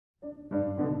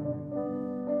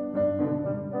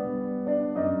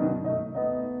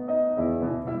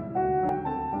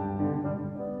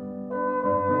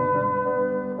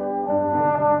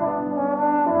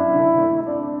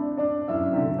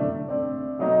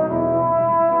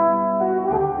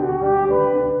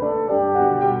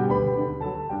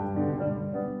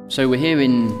So we're here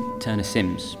in Turner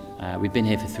Sims. We've been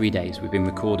here for 3 days. We've been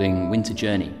recording Winter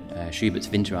Journey, Schubert's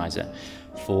Winterreise,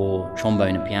 for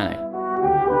trombone and piano.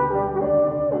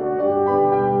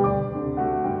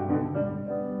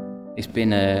 It's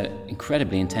been an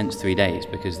incredibly intense 3 days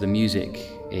because the music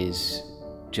is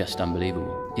just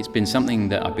unbelievable. It's been something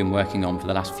that I've been working on for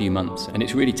the last few months, and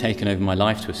it's really taken over my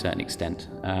life to a certain extent,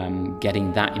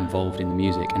 getting that involved in the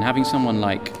music. And having someone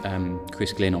like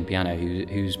Chris Glynn on piano,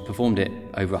 who's performed it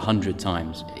over 100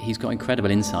 times, he's got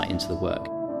incredible insight into the work.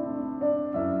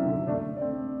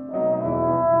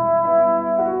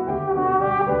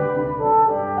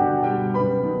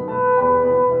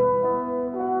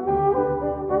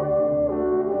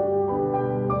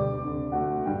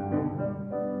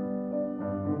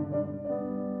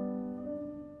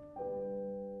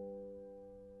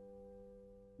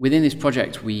 Within this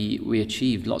project, we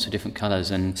achieved lots of different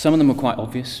colours, and some of them were quite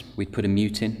obvious. We put a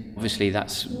mute in. Obviously,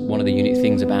 that's one of the unique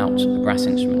things about a brass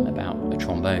instrument, about a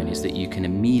trombone, is that you can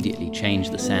immediately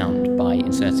change the sound by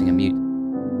inserting a mute.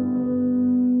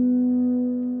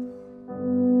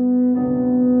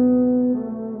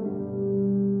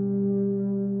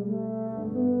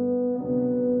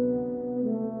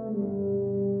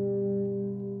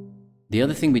 The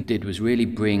other thing we did was really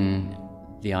bring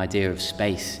the idea of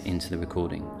space into the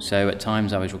recording. So at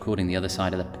times I was recording the other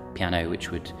side of the piano, which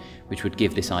would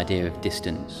give this idea of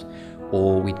distance,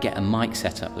 or we'd get a mic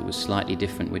setup that was slightly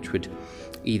different, which would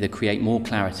either create more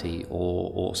clarity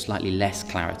or slightly less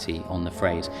clarity on the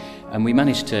phrase. And we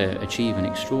managed to achieve an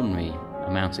extraordinary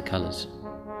amount of colours,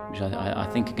 which I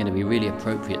think are going to be really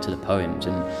appropriate to the poems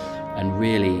and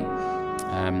really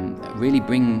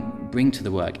bring to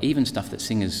the work even stuff that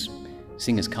singers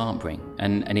can't bring,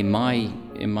 and in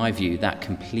my view, that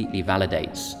completely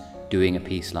validates doing a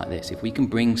piece like this. If we can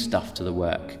bring stuff to the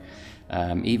work,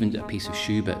 even a piece of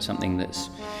Schubert, something that's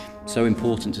so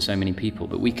important to so many people,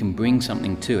 but we can bring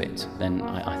something to it, then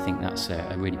I think that's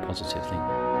a really positive thing.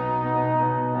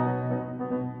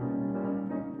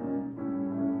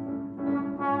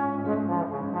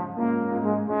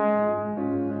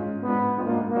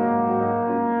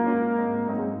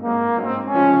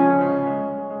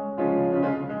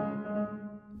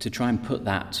 To try and put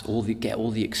that, get all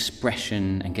the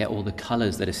expression and get all the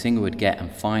colours that a singer would get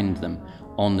and find them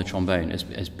on the trombone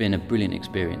has been a brilliant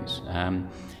experience. And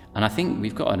I think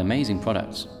we've got an amazing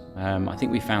product. I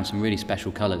think we found some really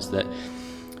special colours that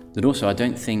also I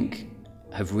don't think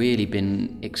have really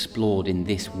been explored in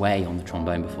this way on the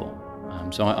trombone before.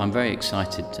 So I'm very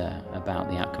excited about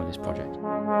the outcome of this project.